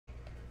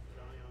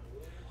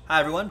Hi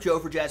everyone, Joe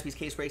for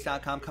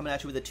jaspyscasebreaks.com coming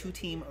at you with a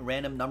two-team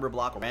random number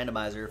block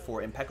randomizer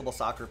for Impeccable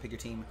Soccer Pick Your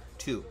Team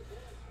 2.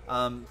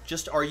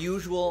 Just our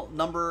usual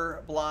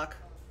number block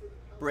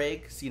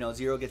breaks, you know,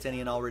 0 gets any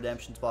and all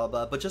redemptions, blah,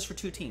 blah, blah, but just for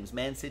two teams,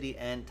 Man City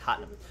and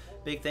Tottenham.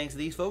 Big thanks to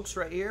these folks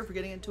right here for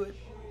getting into it.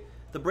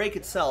 The break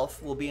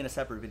itself will be in a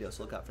separate video,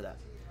 so look out for that.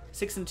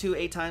 6 and 2,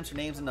 8 times for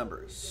names and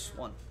numbers.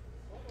 1,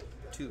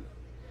 2,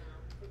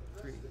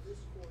 3,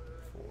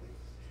 4,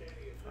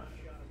 5,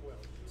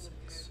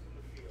 6,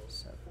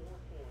 7,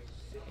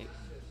 8.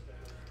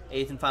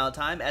 Eighth and final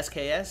time,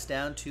 SKS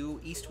down to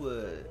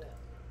Eastwood.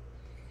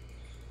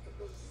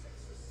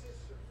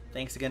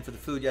 Thanks again for the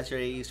food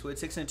yesterday, Eastwood.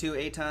 6 and 2,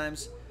 8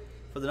 times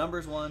for the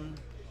numbers. 1,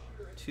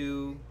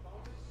 2,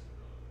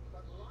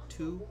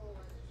 2,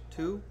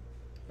 2.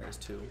 There's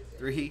 2.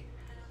 3,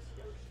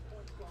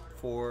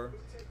 4,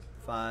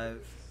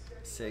 5,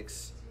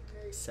 6,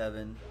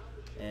 7,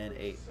 and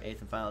 8.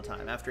 Eighth and final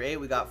time. After 8,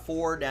 we got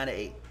 4 down to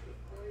 8.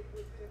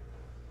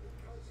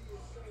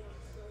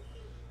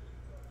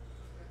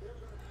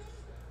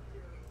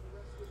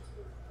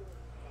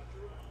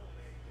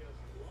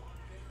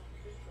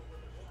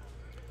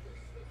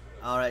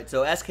 All right,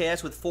 so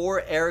SKS with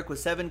 4, Eric with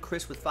 7,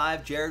 Chris with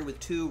 5, Jared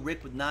with 2,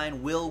 Rick with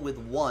 9, Will with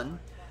 1,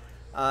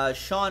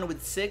 Sean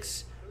with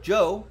 6,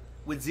 Joe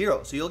with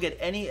 0. So you'll get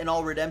any and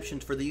all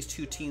redemptions for these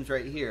two teams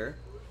right here,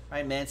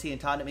 right? Man City and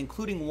Tottenham,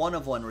 including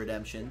 1-of-1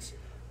 redemptions.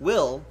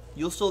 Will,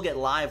 you'll still get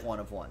live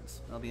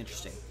 1-of-1s. That'll be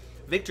interesting.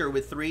 Victor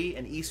with 3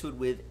 and Eastwood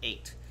with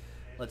 8.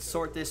 Let's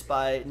sort this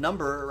by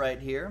number right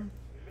here.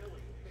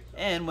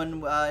 And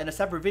when in a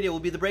separate video will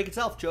be the break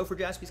itself. Joe for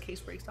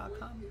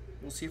jaspyscasebreaks.com.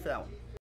 We'll see you for that one.